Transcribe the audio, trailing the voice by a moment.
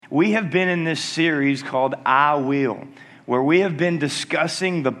we have been in this series called I Will, where we have been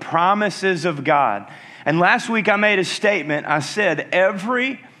discussing the promises of God. And last week I made a statement. I said,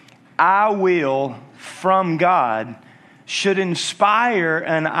 every I will from God should inspire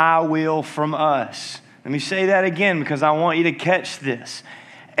an I will from us. Let me say that again because I want you to catch this.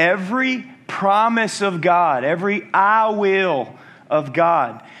 Every promise of God, every I will of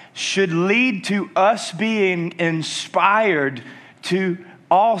God should lead to us being inspired to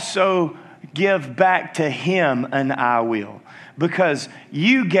also give back to Him an I will. Because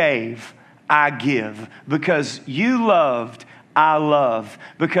you gave, I give. Because you loved, I love.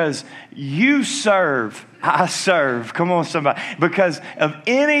 Because you serve, I serve. Come on, somebody. Because of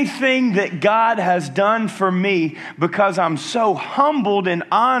anything that God has done for me, because I'm so humbled and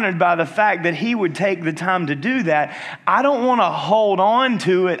honored by the fact that He would take the time to do that, I don't want to hold on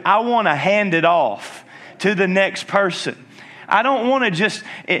to it. I want to hand it off to the next person. I don't want to just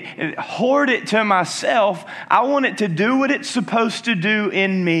hoard it to myself. I want it to do what it's supposed to do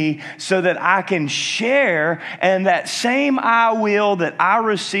in me so that I can share, and that same I will that I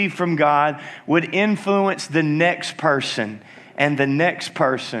receive from God would influence the next person and the next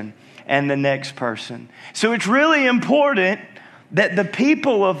person and the next person. So it's really important that the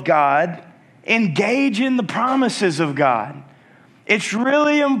people of God engage in the promises of God. It's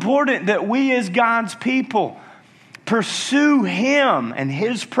really important that we as God's people pursue Him and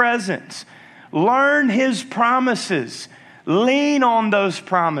His presence. Learn His promises. Lean on those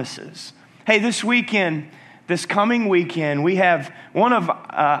promises. Hey, this coming weekend, we have one of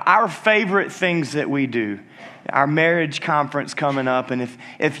our favorite things that we do, our marriage conference coming up. And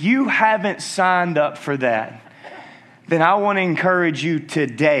if you haven't signed up for that, then I want to encourage you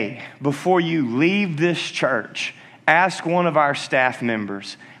today, before you leave this church, ask one of our staff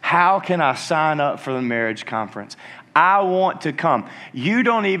members, how can I sign up for the marriage conference? I want to come. You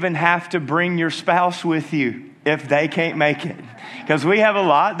don't even have to bring your spouse with you if they can't make it. Because we have a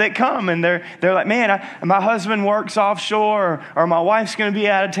lot that come and they're like, man, my husband works offshore or my wife's going to be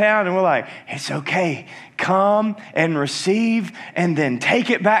out of town. And we're like, it's okay. Come and receive and then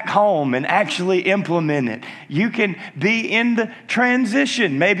take it back home and actually implement it. You can be in the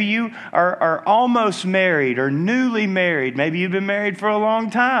transition. Maybe you are almost married or newly married. Maybe you've been married for a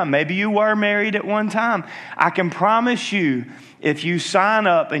long time. Maybe you were married at one time. I can promise you, if you sign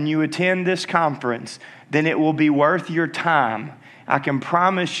up and you attend this conference, then it will be worth your time. I can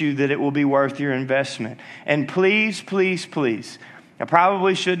promise you that it will be worth your investment. And please, please, please, I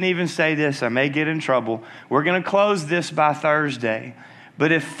probably shouldn't even say this. I may get in trouble. We're going to close this by Thursday.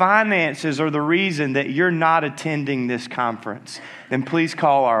 But if finances are the reason that you're not attending this conference, then please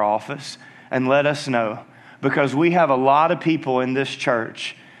call our office and let us know. Because we have a lot of people in this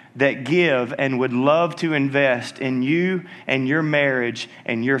church that give and would love to invest in you and your marriage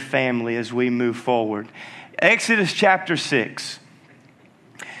and your family as we move forward. Exodus chapter 6.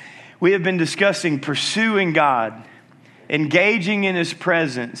 We have been discussing pursuing God, engaging in His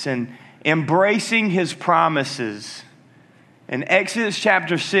presence, and embracing His promises. In Exodus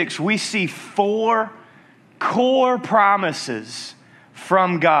chapter 6, we see 4 core promises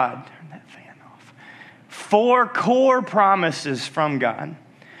from God. Turn that fan off. 4 core promises from God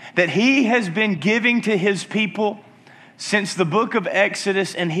that He has been giving to His people since the book of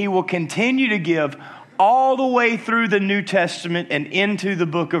Exodus, and He will continue to give all the way through the New Testament and into the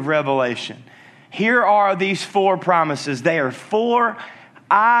book of Revelation. Here are these 4 promises. They are 4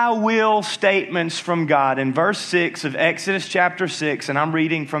 I will statements from God. In verse 6 of Exodus chapter 6, and I'm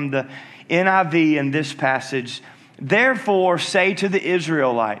reading from the NIV in this passage, therefore say to the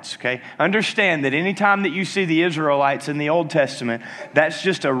Israelites, okay? Understand that anytime that you see the Israelites in the Old Testament, that's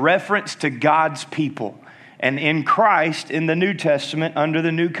just a reference to God's people. And in Christ, in the New Testament, under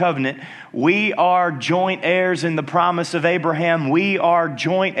the new covenant, we are joint heirs in the promise of Abraham. We are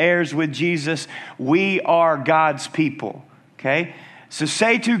joint heirs with Jesus. We are God's people, okay? So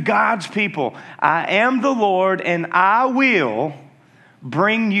say to God's people, I am the Lord, and I will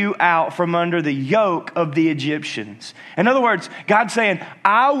bring you out from under the yoke of the Egyptians. In other words, God's saying,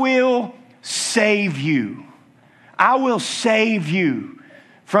 I will save you. I will save you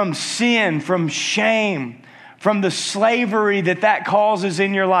from sin, from shame, from the slavery that causes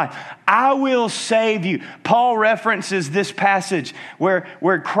in your life. I will save you. Paul references this passage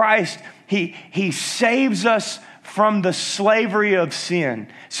where Christ, he saves us from the slavery of sin.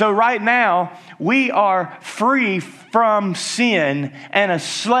 So right now, we are free from sin and a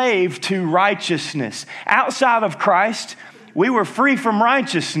slave to righteousness. Outside of Christ, we were free from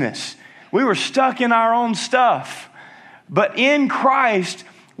righteousness. We were stuck in our own stuff. But in Christ,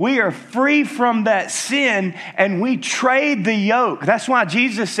 We are free from that sin and we trade the yoke. That's why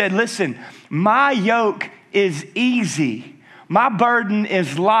Jesus said, listen, my yoke is easy. My burden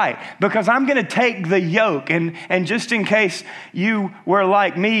is light, because I'm going to take the yoke. And just in case you were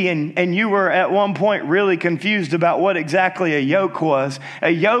like me and you were at one point really confused about what exactly a yoke was, a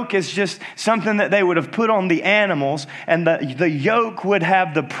yoke is just something that they would have put on the animals, and the yoke would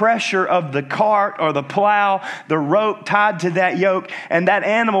have the pressure of the cart or the plow, the rope tied to that yoke, and that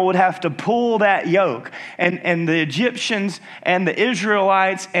animal would have to pull that yoke. And the Egyptians and the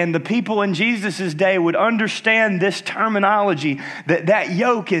Israelites and the people in Jesus' day would understand this terminology, that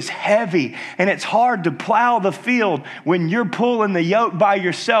yoke is heavy and it's hard to plow the field when you're pulling the yoke by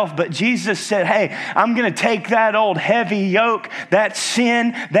yourself. But Jesus said, hey, I'm going to take that old heavy yoke, that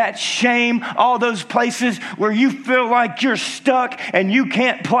sin, that shame, all those places where you feel like you're stuck and you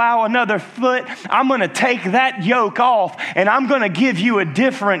can't plow another foot. I'm going to take that yoke off and I'm going to give you a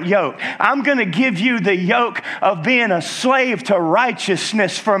different yoke. I'm going to give you the yoke of being a slave to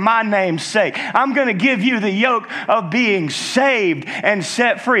righteousness for my name's sake. I'm going to give you the yoke of being saved and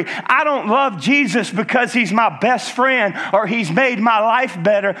set free. I don't love Jesus because he's my best friend or he's made my life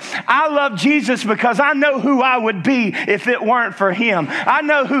better. I love Jesus because I know who I would be if it weren't for him. I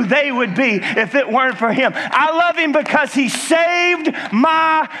know who they would be if it weren't for him. I love him because he saved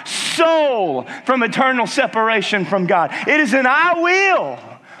my soul from eternal separation from God. It is an I will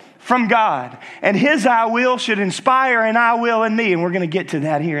from God. And his I will should inspire an I will in me. And we're going to get to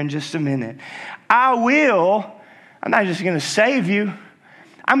that here in just a minute. I will, I'm not just going to save you.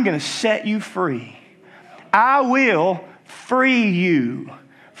 I'm going to set you free. I will free you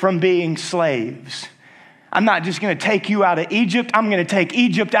from being slaves. I'm not just going to take you out of Egypt. I'm going to take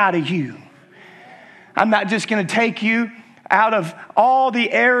Egypt out of you. I'm not just going to take you out of all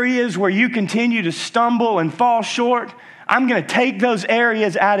the areas where you continue to stumble and fall short. I'm going to take those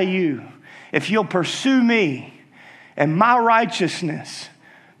areas out of you. If you'll pursue me and my righteousness,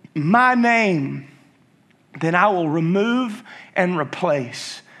 my name, then I will remove and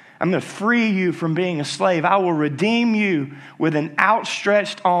replace. I'm going to free you from being a slave. I will redeem you with an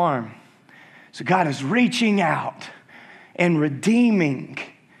outstretched arm. So God is reaching out and redeeming,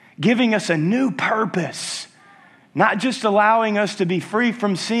 giving us a new purpose, not just allowing us to be free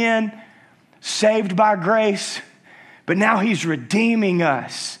from sin, saved by grace, but now he's redeeming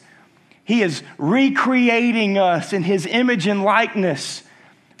us. He is recreating us in his image and likeness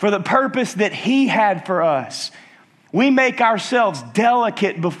for the purpose that he had for us. We make ourselves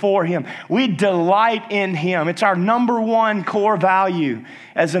delicate before him. We delight in him. It's our number one core value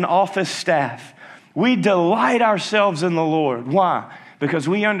as an office staff. We delight ourselves in the Lord. Why? Because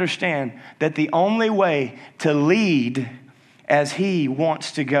we understand that the only way to lead as he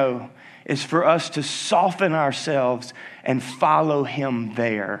wants to go is for us to soften ourselves and follow him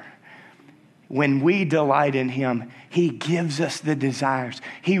there. When we delight in him, he gives us the desires.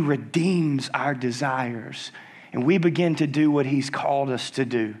 He redeems our desires. And we begin to do what he's called us to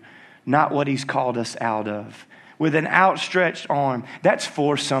do, not what he's called us out of. With an outstretched arm. That's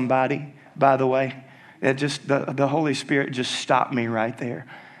for somebody, by the way. The Holy Spirit just stopped me right there.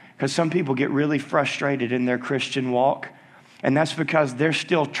 Because some people get really frustrated in their Christian walk. And that's because they're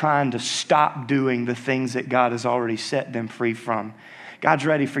still trying to stop doing the things that God has already set them free from. God's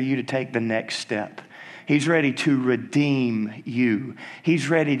ready for you to take the next step. He's ready to redeem you. He's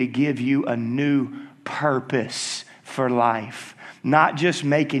ready to give you a new purpose for life. Not just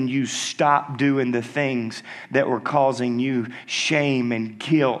making you stop doing the things that were causing you shame and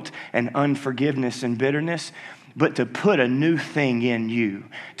guilt and unforgiveness and bitterness, but to put a new thing in you,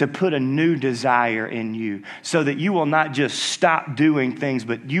 to put a new desire in you, so that you will not just stop doing things,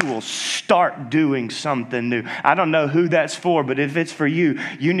 but you will start doing something new. I don't know who that's for, but if it's for you,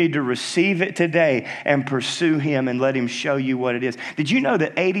 you need to receive it today and pursue him and let him show you what it is. Did you know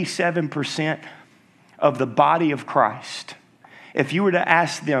that 87% of the body of Christ, if you were to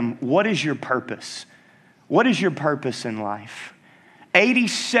ask them, what is your purpose? What is your purpose in life?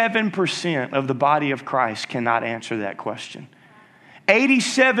 87% of the body of Christ cannot answer that question.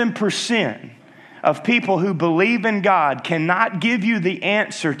 87% of people who believe in God cannot give you the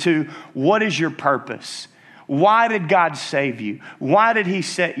answer to what is your purpose? Why did God save you? Why did he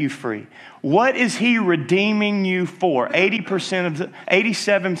set you free? What is he redeeming you for?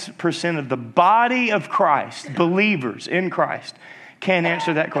 87% of the body of Christ, believers in Christ, can't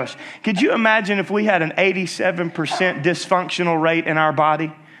answer that question. Could you imagine if we had an 87% dysfunctional rate in our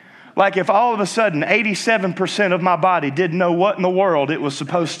body? Like if all of a sudden 87% of my body didn't know what in the world it was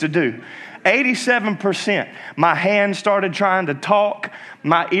supposed to do. 87%. My hand started trying to talk.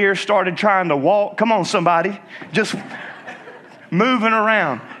 My ear started trying to walk. Come on, somebody. Just moving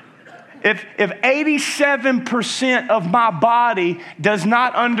around. If 87% of my body does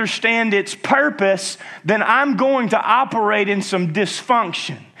not understand its purpose, then I'm going to operate in some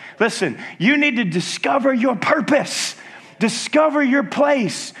dysfunction. Listen, you need to discover your purpose. Discover your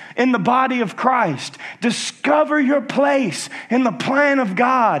place in the body of Christ. Discover your place in the plan of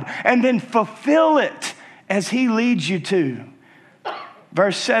God, and then fulfill it as He leads you to.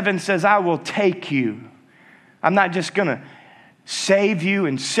 Verse 7 says, I will take you. I'm not just going to save you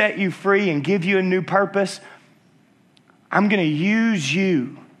and set you free and give you a new purpose. I'm going to use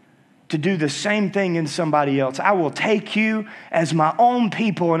you to do the same thing in somebody else. I will take you as my own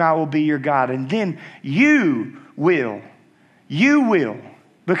people, and I will be your God. And then you will,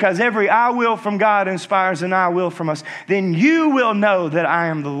 because every I will from God inspires an I will from us. Then you will know that I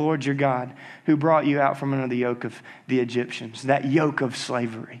am the Lord your God, who brought you out from under the yoke of the Egyptians, that yoke of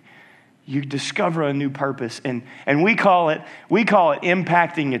slavery. You discover a new purpose, and we call it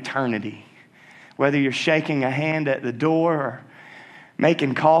impacting eternity. Whether you're shaking a hand at the door or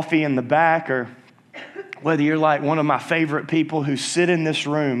making coffee in the back, or whether you're like one of my favorite people who sit in this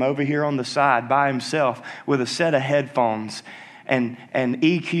room over here on the side by himself with a set of headphones and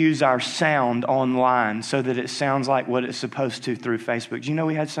EQs our sound online so that it sounds like what it's supposed to through Facebook. Do you know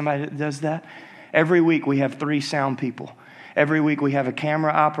we had somebody that does that? Every week we have 3 sound people. Every week we have a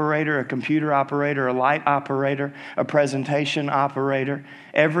camera operator, a computer operator, a light operator, a presentation operator.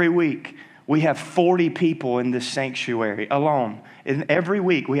 Every week we have 40 people in this sanctuary alone. And every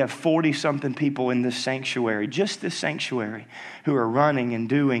week we have 40-something people in this sanctuary, just this sanctuary, who are running and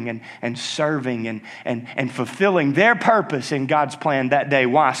doing and serving and fulfilling their purpose in God's plan that day.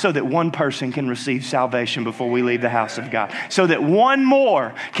 Why? So that one person can receive salvation before we leave the house of God. So that one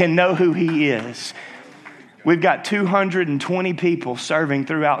more can know who He is. We've got 220 people serving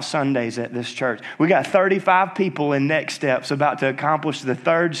throughout Sundays at this church. We got 35 people in Next Steps about to accomplish the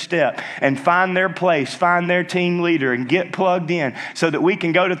 3rd step and find their place, find their team leader, and get plugged in so that we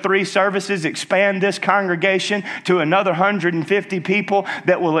can go to 3 services, expand this congregation to another 150 people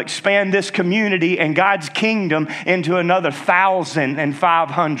that will expand this community and God's kingdom into another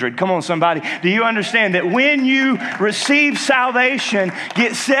 1,500. Come on, somebody. Do you understand that when you receive salvation,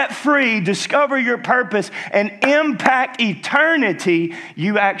 get set free, discover your purpose, and impact eternity,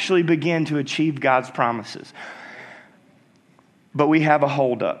 you actually begin to achieve God's promises. But we have a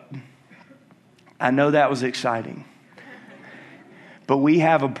holdup. I know that was exciting. But we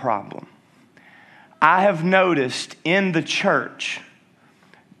have a problem. I have noticed in the church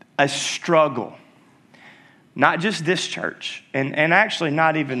a struggle. Not just this church, and actually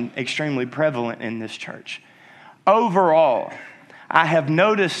not even extremely prevalent in this church. Overall, I have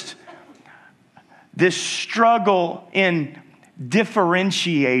noticed this struggle in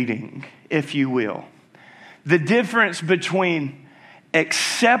differentiating, if you will, the difference between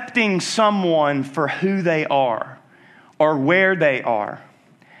accepting someone for who they are or where they are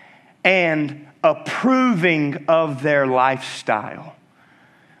and approving of their lifestyle.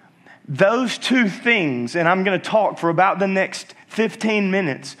 Those two things, and I'm going to talk for about the next 15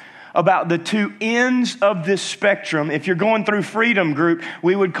 minutes about the two ends of this spectrum. If you're going through Freedom Group,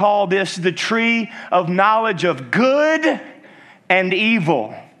 we would call this the tree of knowledge of good and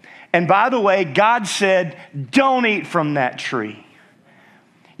evil. And by the way, God said, don't eat from that tree.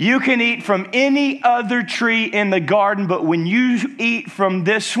 You can eat from any other tree in the garden, but when you eat from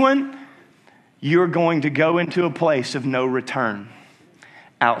this one, you're going to go into a place of no return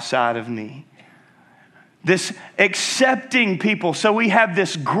outside of me. This accepting people. So we have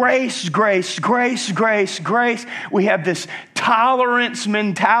this grace. We have this tolerance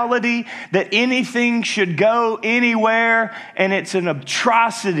mentality that anything should go anywhere, and it's an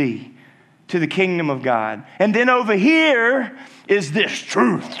atrocity to the kingdom of God. And then over here is this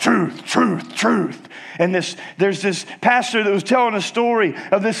truth. And there's this pastor that was telling a story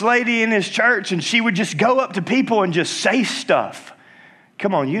of this lady in his church, and she would just go up to people and just say stuff.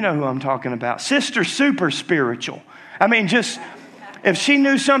 Come on, you know who I'm talking about. Sister super spiritual. I mean, just if she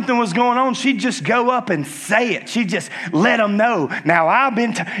knew something was going on, she'd just go up and say it. She'd just let them know. Now,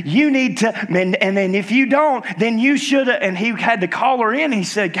 you need to, and then if you don't, then you should have. And he had to call her in. He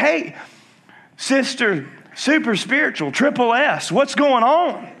said, hey, Sister super spiritual, triple S, what's going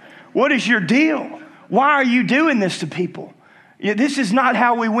on? What is your deal? Why are you doing this to people? This is not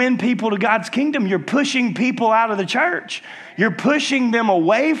how we win people to God's kingdom. You're pushing people out of the church. You're pushing them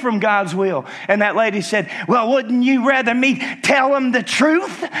away from God's will. And that lady said, well, wouldn't you rather me tell them the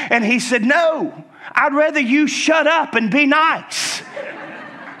truth? And he said, no, I'd rather you shut up and be nice.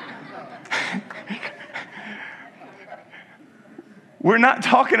 We're not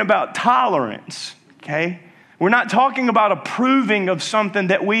talking about tolerance, okay? We're not talking about approving of something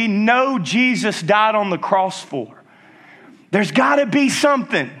that we know Jesus died on the cross for. There's got to be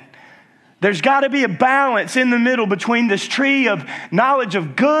something. There's got to be a balance in the middle between this tree of knowledge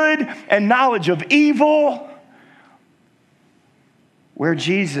of good and knowledge of evil, where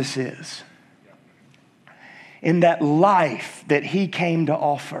Jesus is, in that life that he came to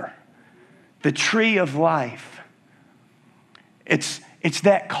offer, the tree of life. It's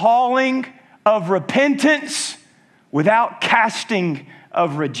that calling of repentance without casting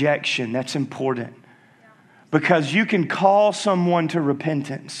of rejection. That's important. Because you can call someone to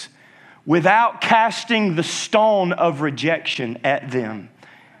repentance without casting the stone of rejection at them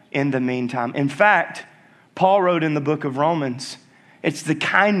in the meantime. In fact, Paul wrote in the book of Romans, it's the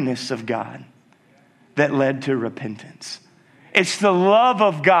kindness of God that led to repentance. It's the love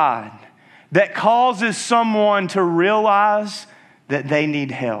of God that causes someone to realize that they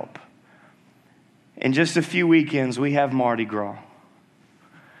need help. In just a few weekends, we have Mardi Gras.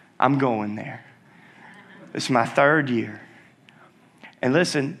 I'm going there. It's my 3rd year. And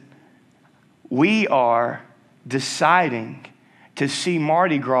listen, we are deciding to see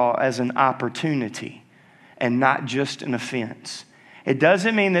Mardi Gras as an opportunity and not just an offense. It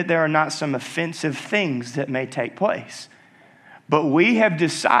doesn't mean that there are not some offensive things that may take place. But we have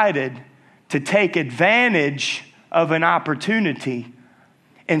decided to take advantage of an opportunity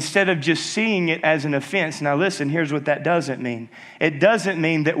instead of just seeing it as an offense. Now listen, here's what that doesn't mean. It doesn't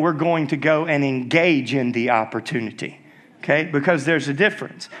mean that we're going to go and engage in the opportunity, okay? Because there's a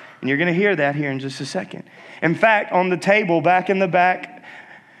difference. And you're going to hear that here in just a second. In fact, on the table back in the back,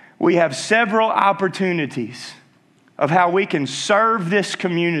 we have several opportunities of how we can serve this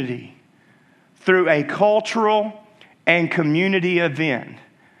community through a cultural and community event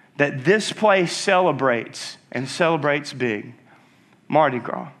that this place celebrates and celebrates big. Mardi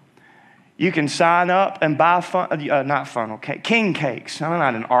Gras. You can sign up and buy not funnel cake, king cakes. I'm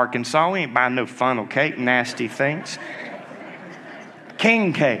not in Arkansas. We ain't buying no funnel cake, nasty things.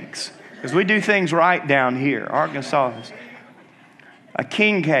 King cakes, because we do things right down here. Arkansas is a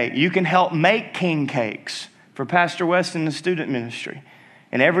king cake. You can help make king cakes for Pastor West and the student ministry.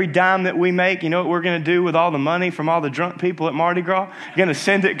 And every dime that we make, you know what we're going to do with all the money from all the drunk people at Mardi Gras? We're going to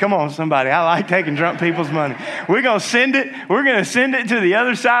send it. Come on, somebody. I like taking drunk people's money. We're going to send it. We're going to send it to the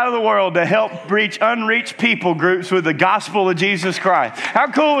other side of the world to help reach unreached people groups with the gospel of Jesus Christ. How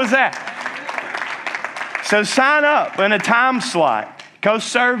cool is that? So sign up in a time slot. Go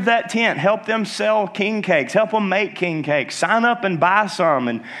serve that tent. Help them sell king cakes. Help them make king cakes. Sign up and buy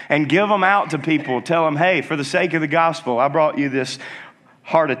some and give them out to people. Tell them, hey, for the sake of the gospel, I brought you this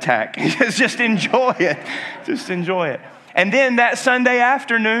heart attack. Just enjoy it. Just enjoy it. And then that Sunday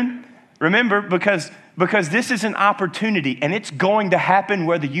afternoon, remember, because this is an opportunity and it's going to happen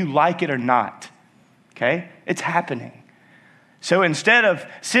whether you like it or not. Okay? It's happening. So instead of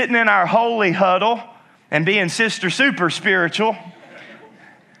sitting in our holy huddle and being sister super spiritual,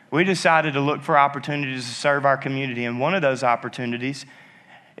 we decided to look for opportunities to serve our community. And one of those opportunities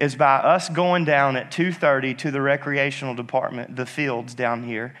is by us going down at 2:30 to the recreational department, the fields down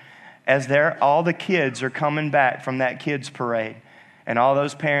here, as all the kids are coming back from that kids parade. And all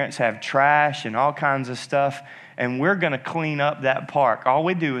those parents have trash and all kinds of stuff. And we're going to clean up that park. All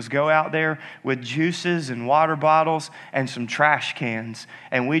we do is go out there with juices and water bottles and some trash cans.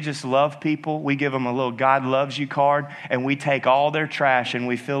 And we just love people. We give them a little God loves you card. And we take all their trash and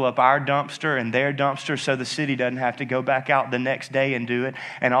we fill up our dumpster and their dumpster so the city doesn't have to go back out the next day and do it.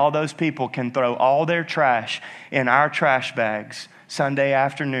 And all those people can throw all their trash in our trash bags Sunday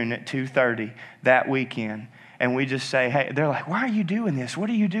afternoon at 2:30 that weekend. And we just say, hey, they're like, why are you doing this? What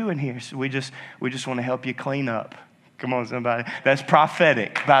are you doing here? So we just want to help you clean up. Come on, somebody. That's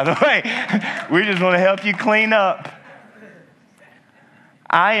prophetic, by the way. We just want to help you clean up.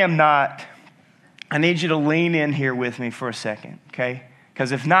 I need you to lean in here with me for a second, okay?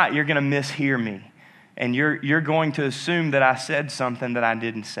 Because if not, you're going to mishear me. And you're going to assume that I said something that I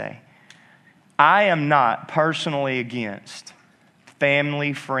didn't say. I am not personally against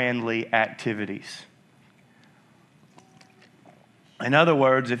family-friendly activities. In other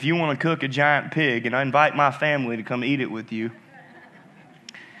words, if you want to cook a giant pig and I invite my family to come eat it with you,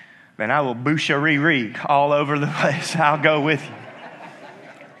 then I will boucherie all over the place. I'll go with you.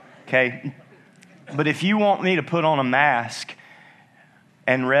 Okay? But if you want me to put on a mask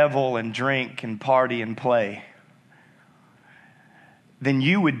and revel and drink and party and play, then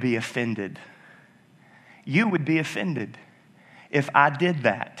you would be offended. You would be offended if I did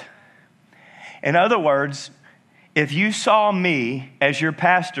that. In other words, if you saw me as your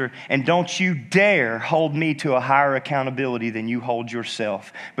pastor, and don't you dare hold me to a higher accountability than you hold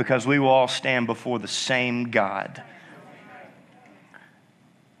yourself, because we will all stand before the same God.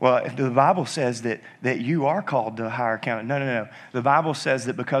 Well, the Bible says that you are called to a higher account. No. The Bible says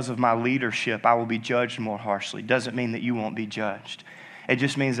that because of my leadership, I will be judged more harshly. Doesn't mean that you won't be judged. It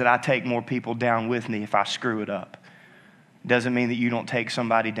just means that I take more people down with me if I screw it up. Doesn't mean that you don't take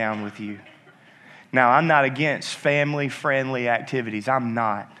somebody down with you. Now, I'm not against family-friendly activities. I'm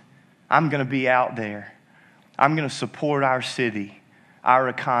not. I'm going to be out there. I'm going to support our city, our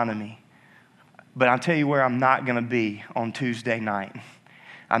economy. But I'll tell you where I'm not going to be on Tuesday night.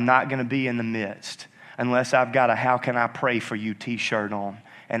 I'm not going to be in the midst unless I've got a "How can I pray for you" t-shirt on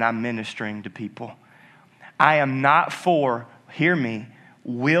and I'm ministering to people. I am not for, hear me,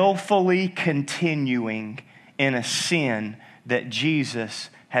 willfully continuing in a sin that Jesus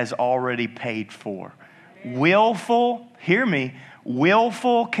has already paid for. Willful, hear me,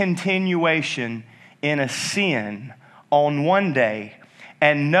 willful continuation in a sin on one day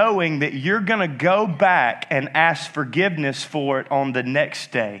and knowing that you're going to go back and ask forgiveness for it on the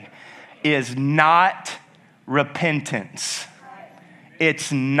next day is not repentance.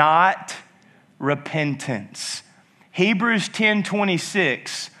 It's not repentance. Hebrews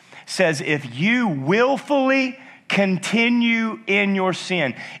 10:26 says, if you willfully continue in your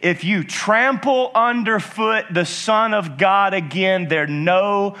sin, if you trample underfoot the Son of God again, there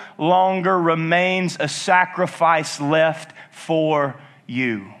no longer remains a sacrifice left for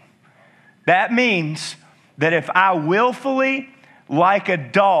you. That means that if I willfully, like a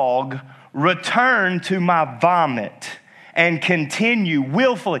dog, return to my vomit and continue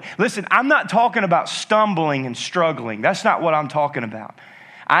willfully. Listen, I'm not talking about stumbling and struggling. That's not what I'm talking about.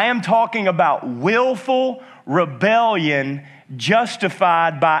 I am talking about willful rebellion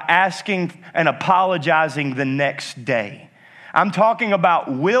justified by asking and apologizing the next day. I'm talking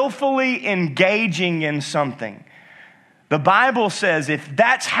about willfully engaging in something. The Bible says if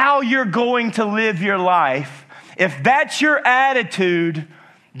that's how you're going to live your life, if that's your attitude,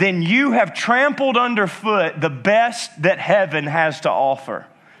 then you have trampled underfoot the best that heaven has to offer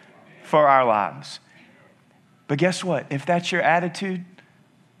for our lives. But guess what? If that's your attitude,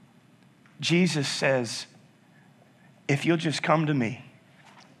 Jesus says, if you'll just come to me,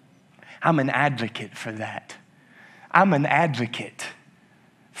 I'm an advocate for that. I'm an advocate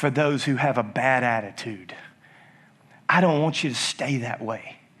for those who have a bad attitude. I don't want you to stay that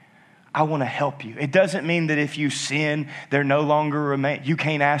way. I want to help you. It doesn't mean that if you sin, there no longer remain. You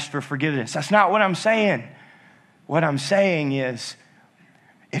can't ask for forgiveness. That's not what I'm saying. What I'm saying is,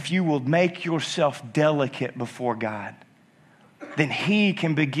 if you will make yourself delicate before God, then He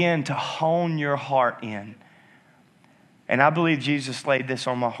can begin to hone your heart in. And I believe Jesus laid this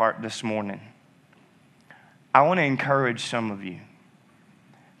on my heart this morning. I want to encourage some of you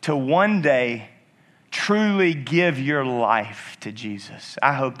to one day truly give your life to Jesus.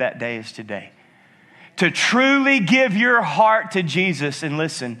 I hope that day is today. To truly give your heart to Jesus and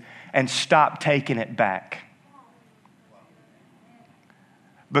listen and stop taking it back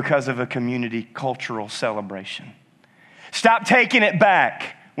because of a community cultural celebration. Stop taking it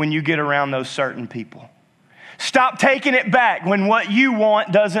back when you get around those certain people. Stop taking it back when what you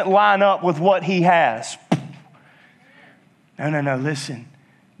want doesn't line up with what He has. No, listen.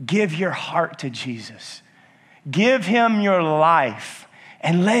 Give your heart to Jesus. Give Him your life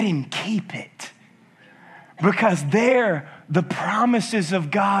and let Him keep it. Because there, the promises of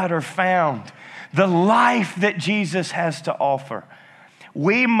God are found. The life that Jesus has to offer.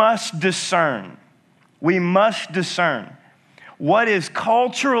 We must discern. We must discern what is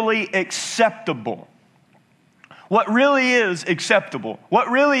culturally acceptable. What really is acceptable.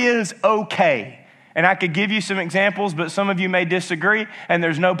 What really is okay. And I could give you some examples, but some of you may disagree, and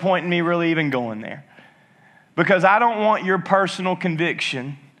there's no point in me really even going there. Because I don't want your personal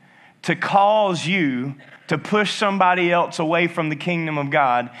conviction to cause you to push somebody else away from the kingdom of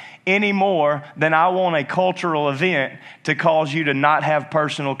God any more than I want a cultural event to cause you to not have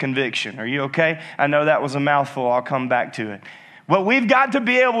personal conviction. Are you okay? I know that was a mouthful. I'll come back to it. But we've got to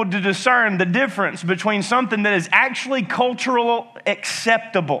be able to discern the difference between something that is actually culturally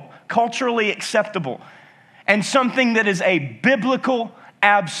acceptable, and something that is a biblical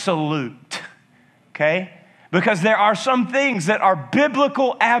absolute. Okay? Because there are some things that are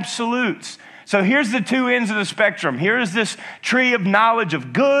biblical absolutes. So here's the two ends of the spectrum. Here is this tree of knowledge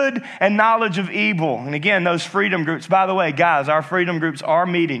of good and knowledge of evil. And again, those freedom groups. By the way, guys, our freedom groups are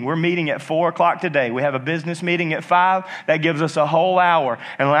meeting. We're meeting at 4 o'clock today. We have a business meeting at 5. That gives us a whole hour.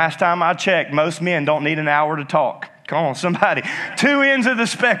 And last time I checked, most men don't need an hour to talk. Come on, somebody. Two ends of the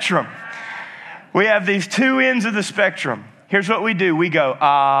spectrum. We have these two ends of the spectrum. Here's what we do. We go,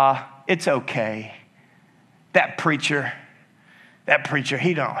 it's okay. That preacher,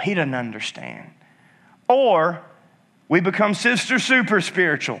 he doesn't understand. Or we become sister super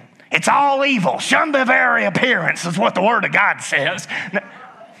spiritual. It's all evil. Shun the very appearance is what the Word of God says.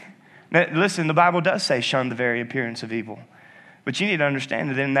 Now, listen, the Bible does say shun the very appearance of evil. But you need to understand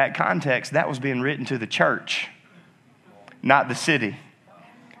that in that context, that was being written to the church, not the city.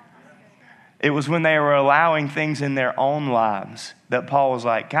 It was when they were allowing things in their own lives that Paul was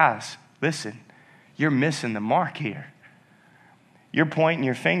like, guys, listen, you're missing the mark here. You're pointing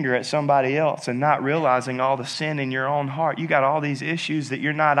your finger at somebody else and not realizing all the sin in your own heart. You got all these issues that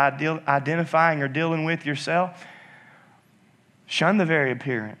you're not identifying or dealing with yourself. Shun the very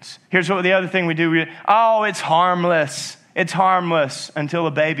appearance. Here's what the other thing we do. It's harmless. It's harmless until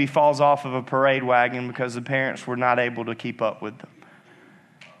a baby falls off of a parade wagon because the parents were not able to keep up with them.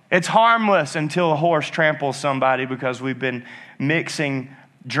 It's harmless until a horse tramples somebody because we've been mixing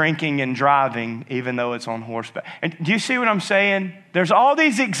drinking and driving even though it's on horseback. And do you see what I'm saying? There's all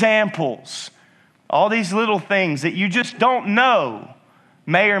these examples, all these little things that you just don't know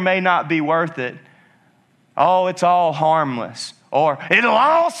may or may not be worth it. Oh, it's all harmless. Or it'll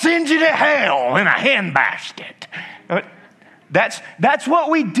all send you to hell in a handbasket. That's what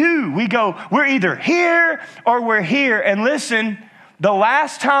we do. We go, we're either here or we're here. And listen, the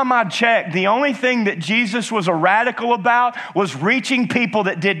last time I checked, the only thing that Jesus was a radical about was reaching people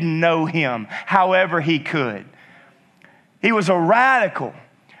that didn't know him, however he could. He was a radical.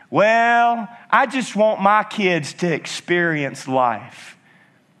 Well, I just want my kids to experience life.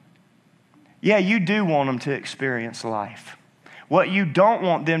 Yeah, you do want them to experience life. What you don't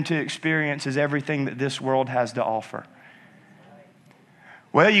want them to experience is everything that this world has to offer.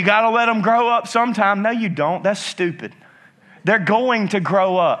 Well, you got to let them grow up sometime. No, you don't. That's stupid. They're going to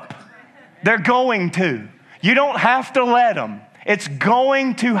grow up. They're going to. You don't have to let them. It's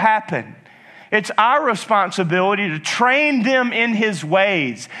going to happen. It's our responsibility to train them in his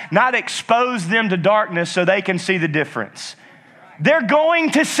ways, not expose them to darkness so they can see the difference. They're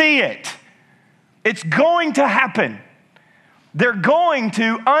going to see it. It's going to happen. They're going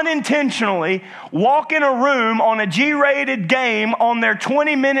to unintentionally walk in a room on a G-rated game on their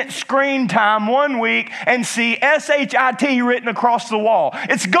 20-minute screen time one week and see SHIT written across the wall.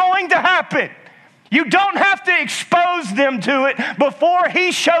 It's going to happen. You don't have to expose them to it before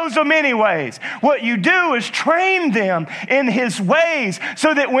he shows them anyways. What you do is train them in his ways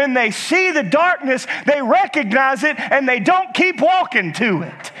so that when they see the darkness, they recognize it and they don't keep walking to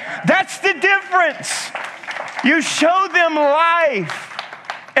it. That's the difference. You show them life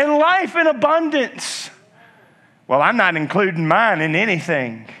and life in abundance. Well, I'm not including mine in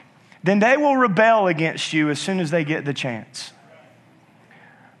anything. Then they will rebel against you as soon as they get the chance.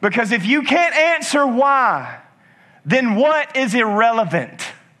 Because if you can't answer why, then what is irrelevant?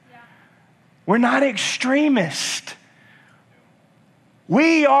 We're not extremists.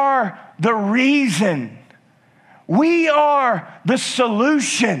 We are the reason. We are the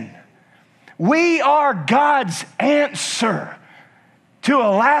solution. We are God's answer to a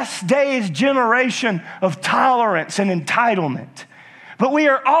last days generation of tolerance and entitlement. But we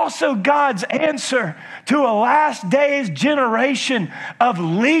are also God's answer to a last days generation of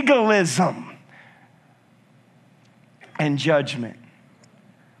legalism and judgment.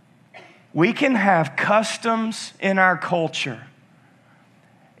 We can have customs in our culture.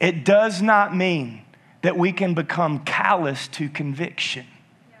 It does not mean that we can become callous to conviction.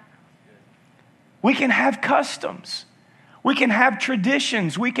 We can have customs. We can have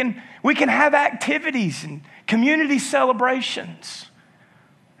traditions. We can have activities and community celebrations.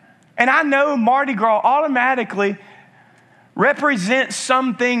 And I know Mardi Gras automatically represents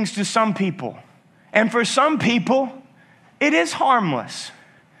some things to some people. And for some people, it is harmless.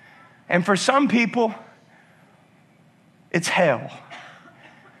 And for some people, it's hell.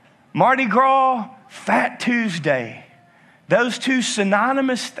 Mardi Gras, Fat Tuesday, those two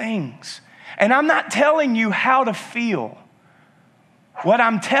synonymous things. And I'm not telling you how to feel. What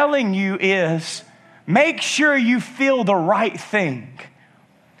I'm telling you is make sure you feel the right thing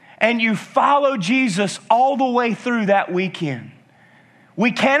and you follow Jesus all the way through that weekend.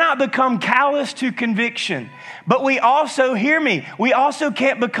 We cannot become callous to conviction, but we also, hear me, we also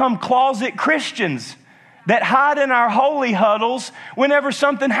can't become closet Christians that hide in our holy huddles whenever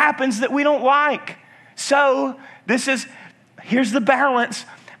something happens that we don't like. So here's the balance.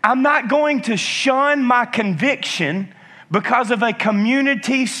 I'm not going to shun my conviction because of a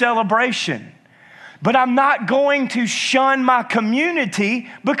community celebration. But I'm not going to shun my community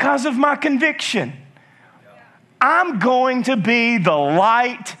because of my conviction. I'm going to be the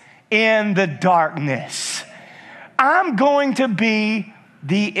light in the darkness. I'm going to be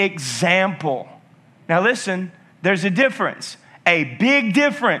the example. Now listen, there's a difference, a big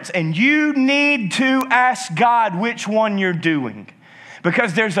difference, and you need to ask God which one you're doing.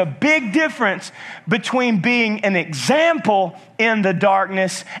 Because there's a big difference between being an example in the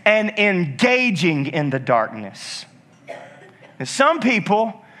darkness and engaging in the darkness. And some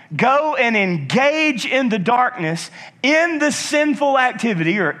people go and engage in the darkness, in the sinful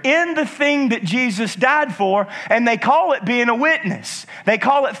activity or in the thing that Jesus died for, and they call it being a witness. They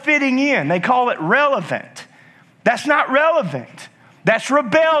call it fitting in. They call it relevant. That's not relevant. That's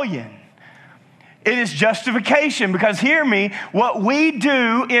rebellion. It is justification, because hear me, what we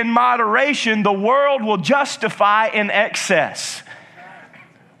do in moderation, the world will justify in excess.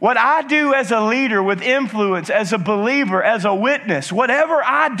 What I do as a leader with influence, as a believer, as a witness, whatever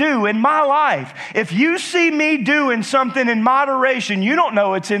I do in my life, if you see me doing something in moderation, you don't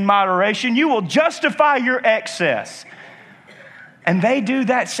know it's in moderation, you will justify your excess. And they do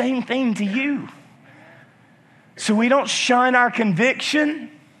that same thing to you. So we don't shun our conviction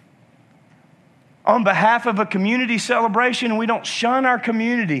on behalf of a community celebration. We don't shun our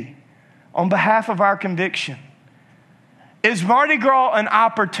community on behalf of our conviction. Is Mardi Gras an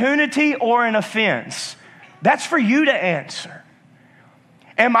opportunity or an offense? That's for you to answer.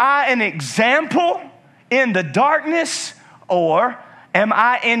 Am I an example in the darkness, or am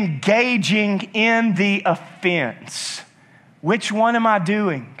I engaging in the offense? Which one am I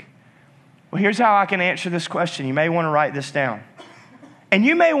doing? Well, here's how I can answer this question. You may want to write this down. And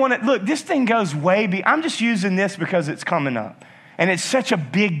you may want to, look, this thing goes way beyond. I'm just using this because it's coming up. And it's such a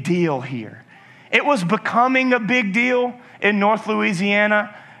big deal here. It was becoming a big deal in North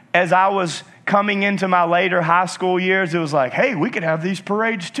Louisiana as I was coming into my later high school years. It was like, hey, we could have these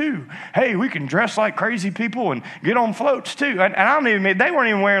parades too. Hey, we can dress like crazy people and get on floats too. And I don't even mean, they weren't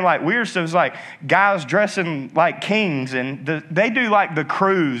even wearing like weird stuff. It was like guys dressing like kings. And they do like the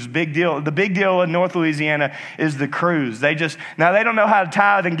cruise, big deal. The big deal in North Louisiana is the cruise. Now they don't know how to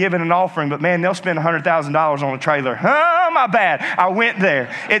tithe and give an offering, but man, they'll spend $100,000 on a trailer. Oh, my bad. I went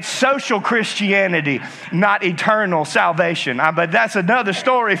there. It's social Christianity, not eternal salvation. But that's another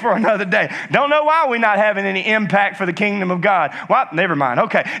story for another day. Don't know why we're not having any impact for the kingdom of God. Well, never mind.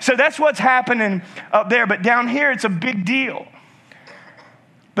 Okay, so that's what's happening up there. But down here, it's a big deal.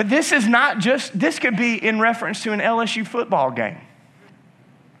 But this is not just, this could be in reference to an LSU football game.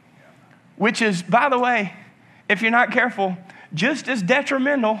 Which is, by the way, if you're not careful, just as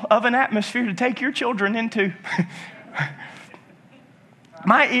detrimental of an atmosphere to take your children into.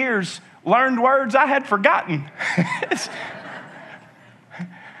 My ears learned words I had forgotten.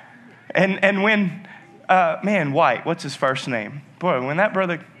 And when, White, what's his first name? Boy, when that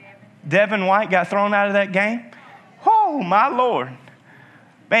brother, Devin White, got thrown out of that game, oh, my Lord.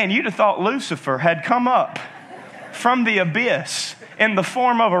 Man, you'd have thought Lucifer had come up from the abyss in the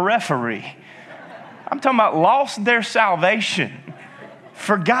form of a referee. I'm talking about lost their salvation,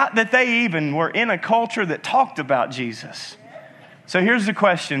 forgot that they even were in a culture that talked about Jesus. So here's the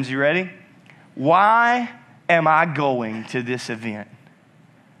questions. You ready? Why am I going to this event?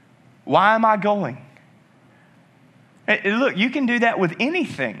 Why am I going? Hey, look, you can do that with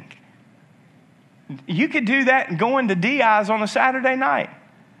anything. You could do that going to DI's on a Saturday night.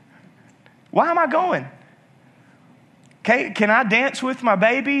 Why am I going? Okay, can I dance with my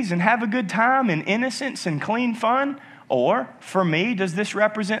babies and have a good time in innocence and clean fun? Or, for me, does this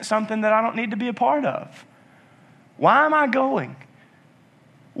represent something that I don't need to be a part of? Why am I going?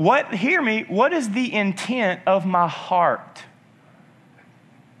 Hear me, what is the intent of my heart?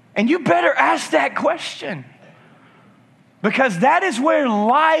 And you better ask that question, because that is where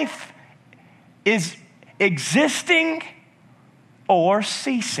life is existing or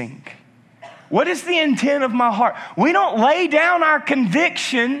ceasing. What is the intent of my heart? We don't lay down our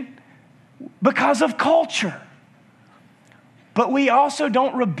conviction because of culture, but we also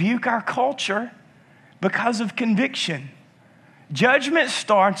don't rebuke our culture because of conviction. Judgment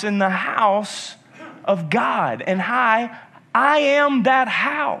starts in the house of God, and I am that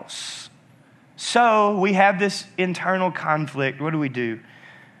house. So we have this internal conflict. What do we do?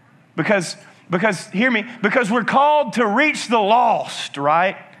 Because hear me, because we're called to reach the lost,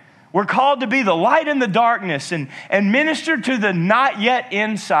 right? We're called to be the light in the darkness and minister to the not yet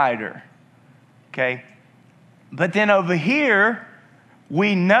insider. Okay? But then over here,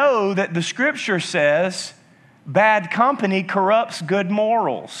 we know that the scripture says bad company corrupts good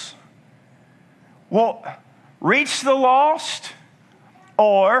morals. Well, reach the lost,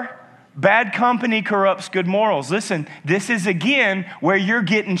 or bad company corrupts good morals. Listen, this is again where you're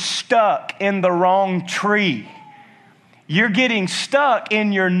getting stuck in the wrong tree. You're getting stuck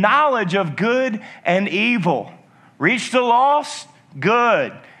in your knowledge of good and evil. Reach the lost?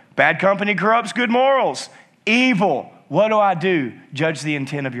 Good. Bad company corrupts good morals. Evil. What do? Judge the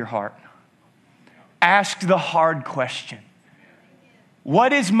intent of your heart. Ask the hard question.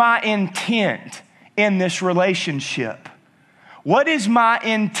 What is my intent in this relationship? What is my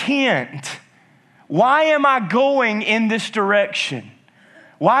intent? Why am I going in this direction?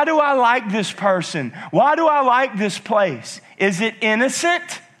 Why do I like this person? Why do I like this place? Is it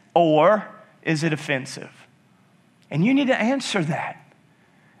innocent or is it offensive? And you need to answer that.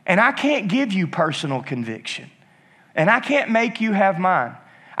 And I can't give you personal conviction. And I can't make you have mine.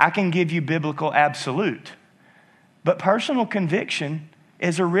 I can give you biblical absolute. But personal conviction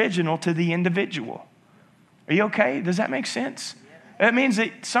is original to the individual. Are you okay? Does that make sense? That means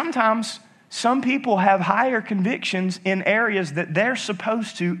that sometimes some people have higher convictions in areas that they're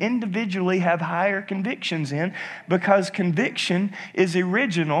supposed to individually have higher convictions in, because conviction is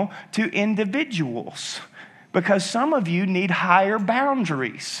original to individuals. Because some of you need higher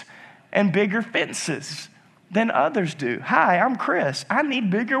boundaries and bigger fences than others do. Hi, I'm Chris. I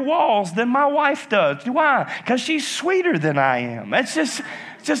need bigger walls than my wife does. Why? Because she's sweeter than I am. That's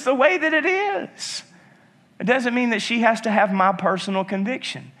just the way that it is. It doesn't mean that she has to have my personal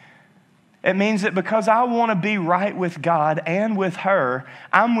conviction. It means that because I want to be right with God and with her,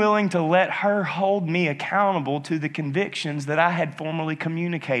 I'm willing to let her hold me accountable to the convictions that I had formerly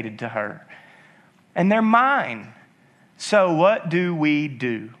communicated to her. And they're mine. So what do we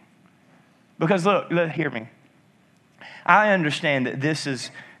do? Because look, hear me. I understand that this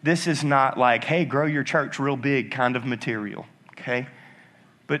is not like, hey, grow your church real big kind of material, okay?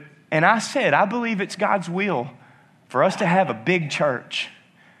 And I said, I believe it's God's will for us to have a big church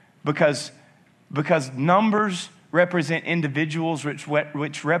because numbers represent individuals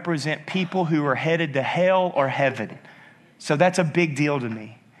which represent people who are headed to hell or heaven. So that's a big deal to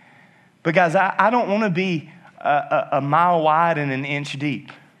me. Because I don't want to be a mile wide and an inch deep,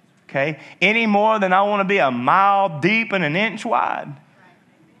 okay? Any more than I want to be a mile deep and an inch wide.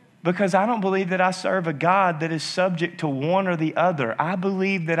 Because I don't believe that I serve a God that is subject to one or the other. I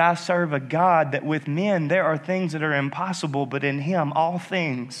believe that I serve a God that with men there are things that are impossible, but in Him all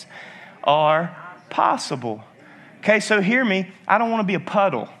things are possible. Okay, so hear me. I don't want to be a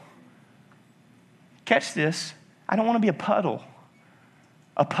puddle. Catch this. I don't want to be a puddle.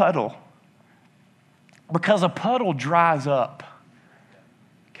 A puddle. Because a puddle dries up.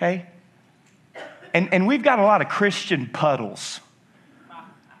 Okay? And we've got a lot of Christian puddles.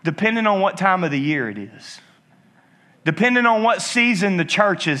 Depending on what time of the year it is. Depending on what season the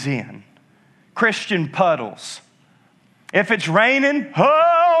church is in. Christian puddles. If it's raining,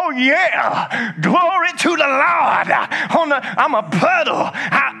 oh yeah, glory to the Lord. I'm a puddle.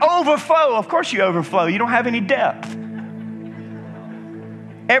 I overflow. Of course you overflow. You don't have any depth.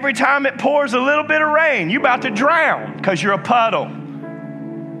 Every time it pours a little bit of rain, you're about to drown because you're a puddle.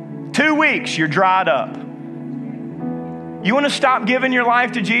 2 weeks, you're dried up. You want to stop giving your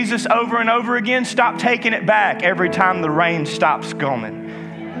life to Jesus over and over again? Stop taking it back every time the rain stops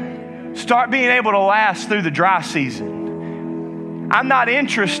coming. Start being able to last through the dry season. I'm not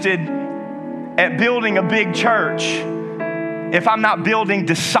interested at building a big church if I'm not building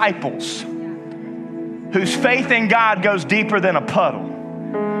disciples whose faith in God goes deeper than a puddle.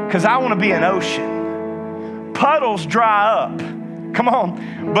 Because I want to be an ocean. Puddles dry up. Come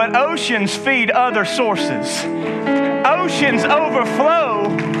on. But oceans feed other sources. Oceans overflow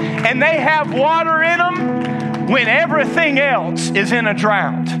and they have water in them when everything else is in a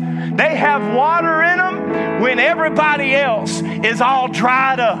drought. They have water in them when everybody else is all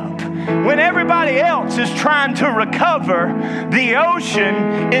dried up. When everybody else is trying to recover, the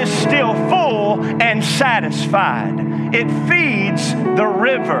ocean is still full and satisfied. It feeds the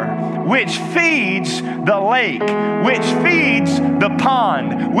river, which feeds the lake, which feeds the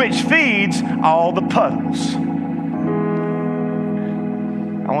pond, which feeds all the puddles.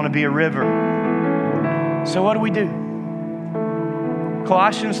 I want to be a river. So what do we do?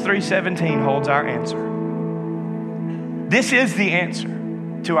 Colossians 3:17 holds our answer. This is the answer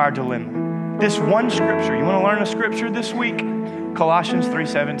to our dilemma. This one scripture. You want to learn a scripture this week? Colossians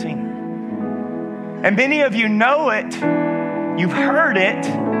 3:17. And many of you know it. You've heard it.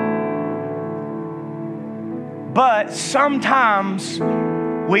 But sometimes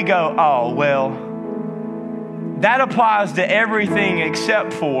we go, oh, well, that applies to everything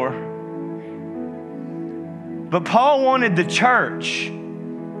except for. But Paul wanted the church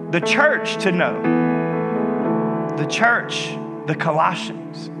to know. The church, the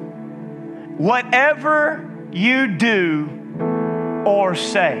Colossians. Whatever you do or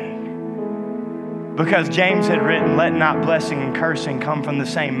say, Because James had written, let not blessing and cursing come from the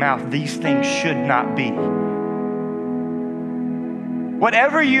same mouth. These things should not be.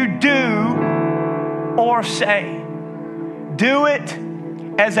 Whatever you do or say, do it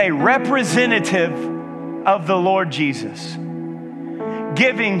as a representative of the Lord Jesus,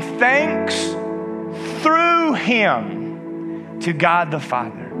 giving thanks through Him to God the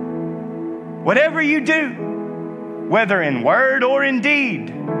Father. Whatever you do, whether in word or in deed,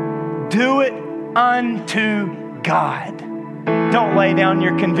 do it unto God. Don't lay down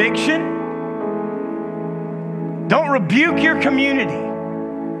your conviction. Don't rebuke your community.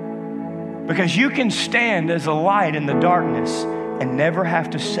 Because you can stand as a light in the darkness and never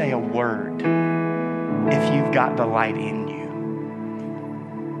have to say a word if you've got the light in you.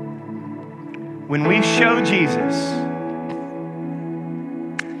 When we show Jesus,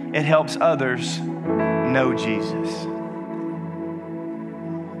 it helps others know Jesus.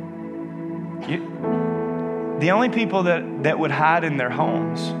 The only people that would hide in their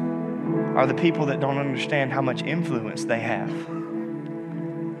homes are the people that don't understand how much influence they have.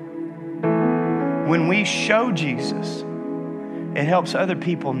 When we show Jesus, it helps other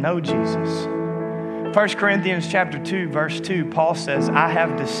people know Jesus. 1 Corinthians chapter 2, verse 2, Paul says, I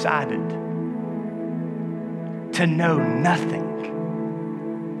have decided to know nothing.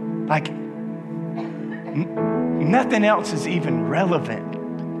 Like, nothing else is even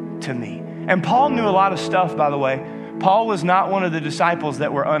relevant to me. And Paul knew a lot of stuff, by the way. Paul was not one of the disciples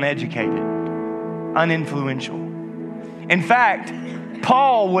that were uneducated, uninfluential. In fact,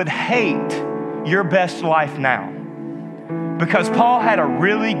 Paul would hate your best life now because Paul had a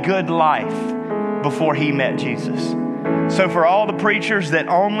really good life before he met Jesus. So for all the preachers that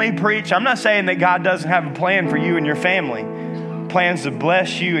only preach, I'm not saying that God doesn't have a plan for you and your family, plans to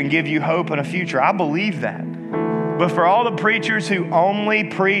bless you and give you hope and a future. I believe that. But for all the preachers who only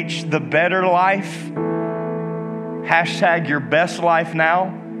preach the better life, hashtag your best life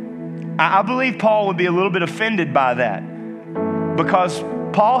now, I believe Paul would be a little bit offended by that because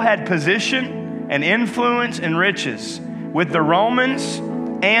Paul had position and influence and riches with the Romans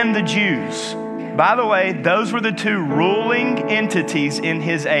and the Jews. By the way, those were the two ruling entities in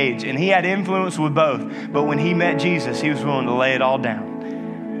his age, and he had influence with both. But when he met Jesus, he was willing to lay it all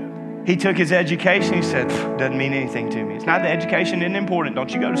down. He took his education. He said, doesn't mean anything to me. It's not that education isn't important.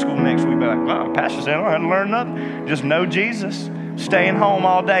 Don't you go to school next week. Be like, well, Pastor said I don't have to learn nothing. Just know Jesus. Staying home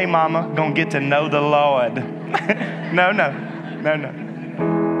all day, mama. Gonna get to know the Lord. No.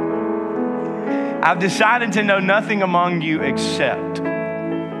 I've decided to know nothing among you except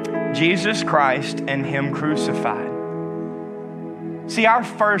Jesus Christ and Him crucified. See, our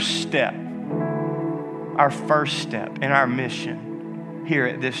first step in our mission here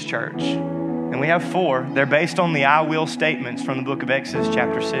at this church, and we have 4. They're based on the I will statements from the book of Exodus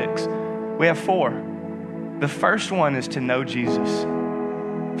chapter 6. We have 4. The first one is to know Jesus.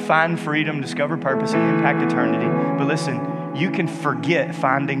 Find freedom, discover purpose, and impact eternity. But listen, you can forget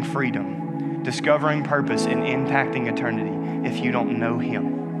finding freedom, discovering purpose, and impacting eternity if you don't know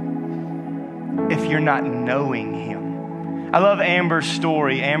Him. If you're not knowing Him. I love Amber's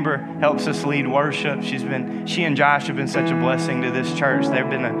story. Amber helps us lead worship. She and Josh have been such a blessing to this church. They've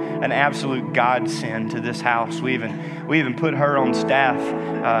been an absolute godsend to this house. We even put her on staff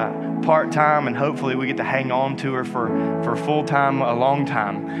part-time, and hopefully we get to hang on to her for full-time a long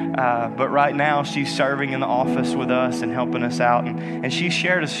time. But right now she's serving in the office with us and helping us out. And she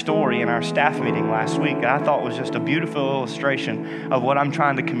shared a story in our staff meeting last week that I thought was just a beautiful illustration of what I'm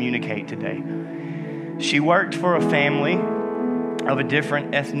trying to communicate today. She worked for a family of a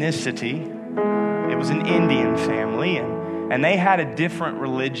different ethnicity. It was an Indian family, and they had a different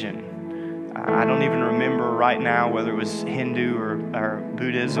religion. I don't even remember right now whether it was Hindu or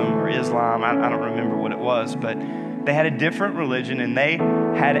Buddhism or Islam. I don't remember what it was, but they had a different religion, and they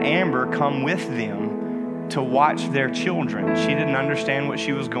had Amber come with them to watch their children. She didn't understand what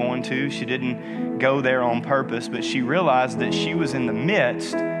she was going to. She didn't go there on purpose, but she realized that she was in the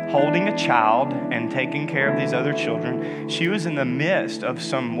midst holding a child and taking care of these other children. She was in the midst of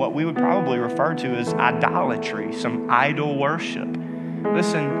some, what we would probably refer to as idolatry, some idol worship.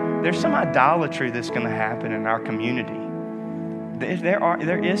 Listen, there's some idolatry that's going to happen in our community.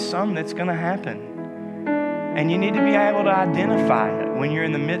 There is some that's going to happen. And you need to be able to identify it when you're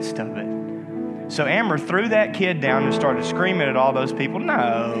in the midst of it. So Amber threw that kid down and started screaming at all those people.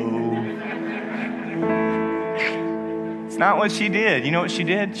 No. It's not what she did. You know what she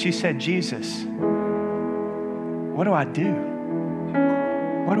did? She said, Jesus, what do I do?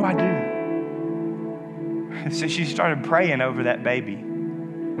 What do I do? So she started praying over that baby.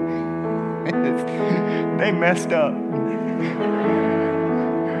 They messed up.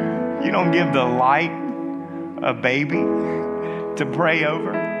 You don't give the light a baby to pray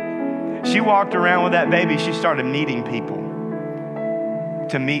over. She walked around with that baby. She started meeting people.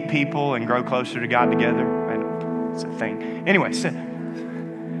 To meet people and grow closer to God together. It's a thing. Anyway, so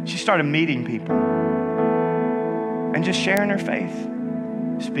she started meeting people and just sharing her faith.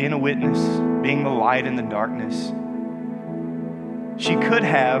 Just being a witness, being the light in the darkness. She could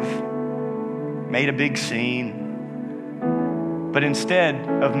have made a big scene, but instead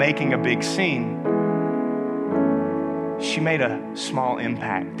of making a big scene, she made a small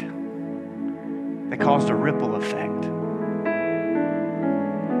impact that caused a ripple effect.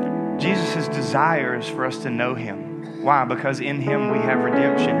 Jesus' desire is for us to know him. Why? Because in him we have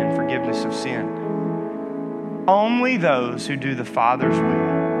redemption and forgiveness of sin. Only those who do the Father's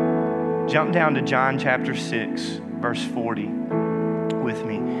will. Jump down to John chapter 6, verse 40 with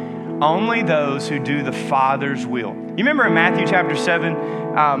me. Only those who do the Father's will. You remember in Matthew chapter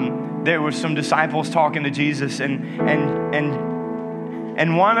 7, there were some disciples talking to Jesus, and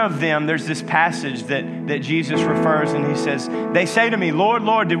one of them, there's this passage that Jesus refers, and he says, they say to me, Lord,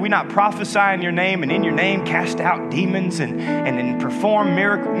 Lord, did we not prophesy in your name, and in your name cast out demons and perform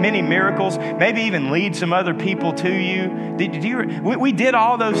many miracles, maybe even lead some other people to you? We did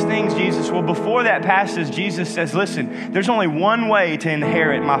all those things, Jesus. Well, before that passage, Jesus says, listen, there's only one way to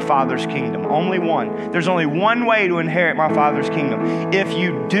inherit my Father's kingdom. Only one. There's only one way to inherit my Father's kingdom. If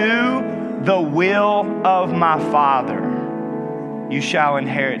you do the will of my Father, you shall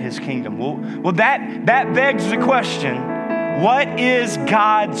inherit his kingdom. Well, that begs the question, what is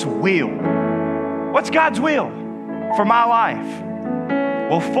God's will? What's God's will for my life?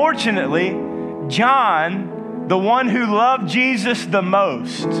 Well, fortunately, John, the one who loved Jesus the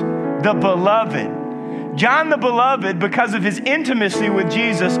most, the beloved, John the beloved, because of his intimacy with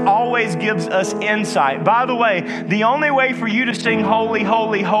Jesus, always gives us insight. By the way, the only way for you to sing holy,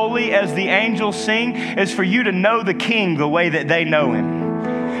 holy, holy as the angels sing is for you to know the King the way that they know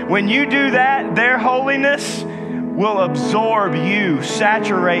him. When you do that, their holiness will absorb you,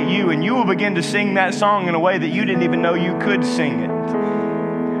 saturate you, and you will begin to sing that song in a way that you didn't even know you could sing it.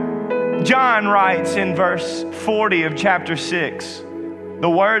 John writes in verse 40 of chapter 6, the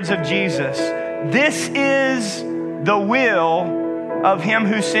words of Jesus, this is the will of him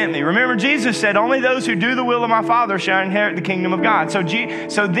who sent me. Remember, Jesus said, only those who do the will of my Father shall inherit the kingdom of God. So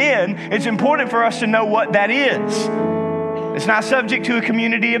then it's important for us to know what that is. It's not subject to a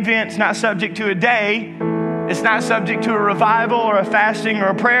community event. It's not subject to a day. It's not subject to a revival or a fasting or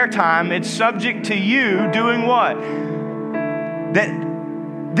a prayer time. It's subject to you doing what? That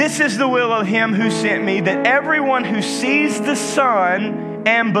this is the will of him who sent me, that everyone who sees the Son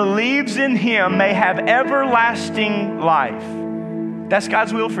and believes in him may have everlasting life. That's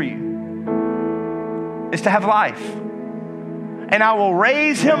God's will for you, is to have life. And I will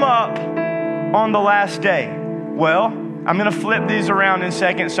raise him up on the last day. Well, I'm going to flip these around in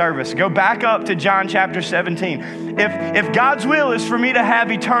second service. Go back up to John chapter 17. If God's will is for me to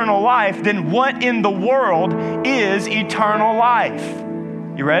have eternal life, then what in the world is eternal life?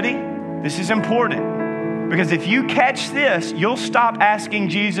 You ready? This is important. Because if you catch this, you'll stop asking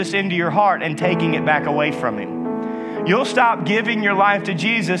Jesus into your heart and taking it back away from him. You'll stop giving your life to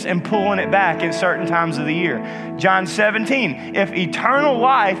Jesus and pulling it back in certain times of the year. John 17, if eternal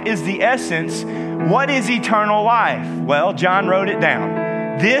life is the essence, what is eternal life? Well, John wrote it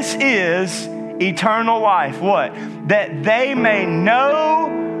down. This is eternal life. What? That they may know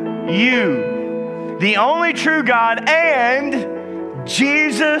you, the only true God, and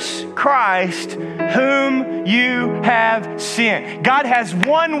Jesus Christ, whom you have sent. God has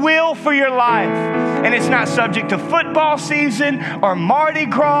one will for your life, and it's not subject to football season or Mardi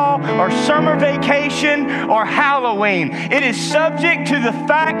Gras or summer vacation or Halloween. It is subject to the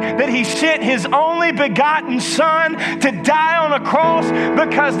fact that he sent his only begotten Son to die on a cross,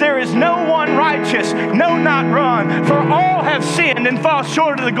 because there is no one righteous, no, not one. For all have sinned and fall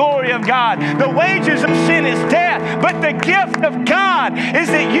short of the glory of God. The wages of sin is death, but the gift of God is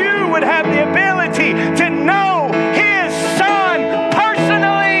that you would have the ability to know his Son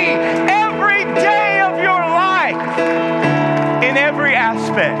personally every day of your life in every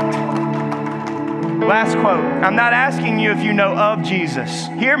aspect. Last quote. I'm not asking you if you know of Jesus.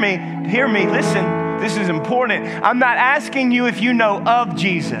 Hear me, listen, this is important. I'm not asking you if you know of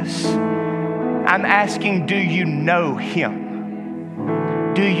Jesus. I'm asking, do you know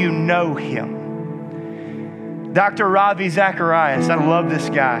him? Do you know him? Dr. Ravi Zacharias, I love this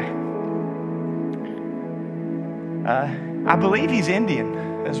guy. I believe he's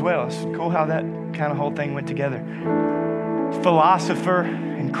Indian as well. It's cool how that kind of whole thing went together. Philosopher,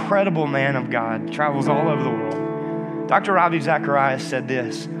 incredible man of God, travels all over the world. Dr. Ravi Zacharias said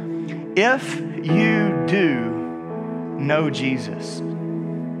this: if you do know Jesus,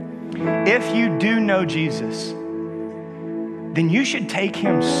 if you do know Jesus, then you should take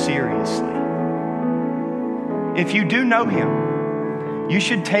him seriously. If you do know him, you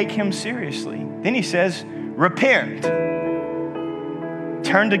should take him seriously. Then he says, repent.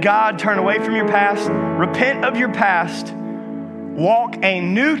 Turn to God, turn away from your past, repent of your past, walk a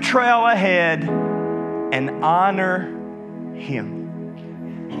new trail ahead, and honor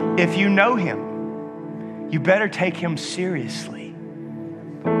him. If you know him, you better take him seriously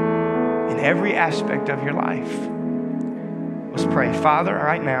in every aspect of your life. Let's pray. Father,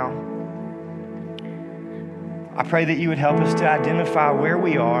 right now, I pray that you would help us to identify where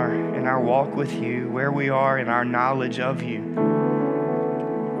we are in our walk with you, where we are in our knowledge of you.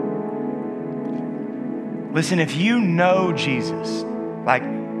 Listen, if you know Jesus, like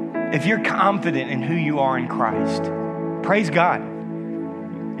if you're confident in who you are in Christ, praise God.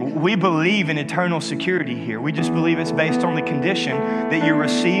 We believe in eternal security here. We just believe it's based on the condition that you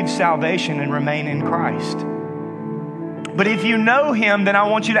receive salvation and remain in Christ. But if you know him, then I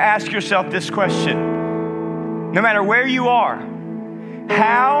want you to ask yourself this question. No matter where you are,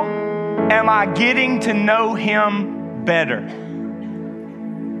 how am I getting to know him better?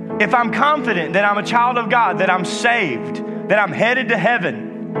 If I'm confident that I'm a child of God, that I'm saved, that I'm headed to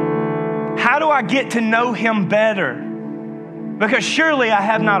heaven, how do I get to know him better? Because surely I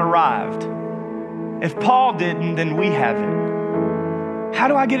have not arrived. If Paul didn't, then we haven't. How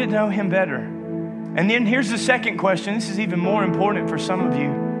do I get to know him better? And then here's the second question. This is even more important for some of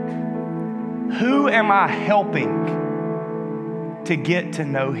you. Who am I helping to get to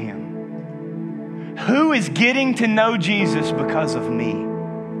know him? Who is getting to know Jesus because of me?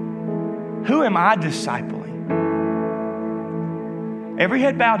 Who am I discipling? Every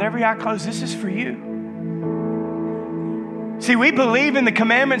head bowed, every eye closed, this is for you. See, we believe in the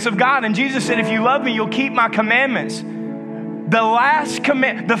commandments of God, and Jesus said, if you love me, you'll keep my commandments.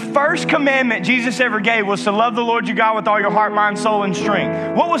 The first commandment Jesus ever gave was to love the Lord your God with all your heart, mind, soul, and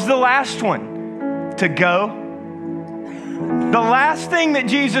strength. What was the last one? To go. The last thing that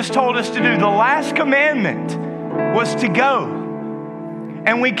Jesus told us to do, the last commandment, was to go.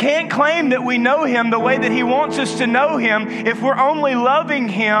 And we can't claim that we know him the way that he wants us to know him if we're only loving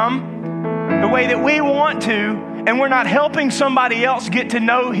him the way that we want to, and we're not helping somebody else get to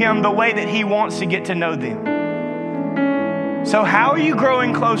know him the way that he wants to get to know them. So how are you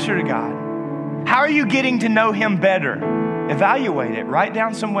growing closer to God? How are you getting to know him better? Evaluate it. Write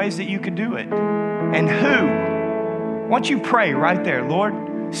down some ways that you could do it. And who? Why don't you pray right there?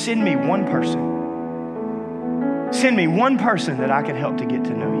 Lord, send me one person. Send me one person that I could help to get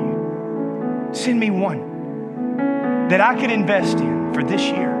to know you. Send me one that I could invest in for this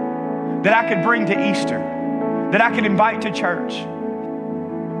year, that I could bring to Easter, that I could invite to church,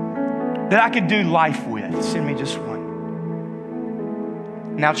 that I could do life with. Send me just one.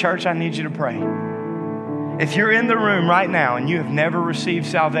 Now, church, I need you to pray. If you're in the room right now and you have never received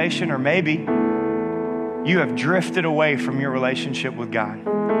salvation, or maybe you have drifted away from your relationship with God.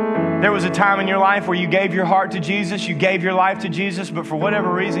 There was a time in your life where you gave your heart to Jesus, you gave your life to Jesus, but for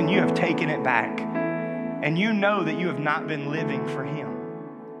whatever reason, you have taken it back. And you know that you have not been living for him.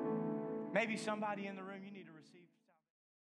 Maybe somebody in the room, you need to receive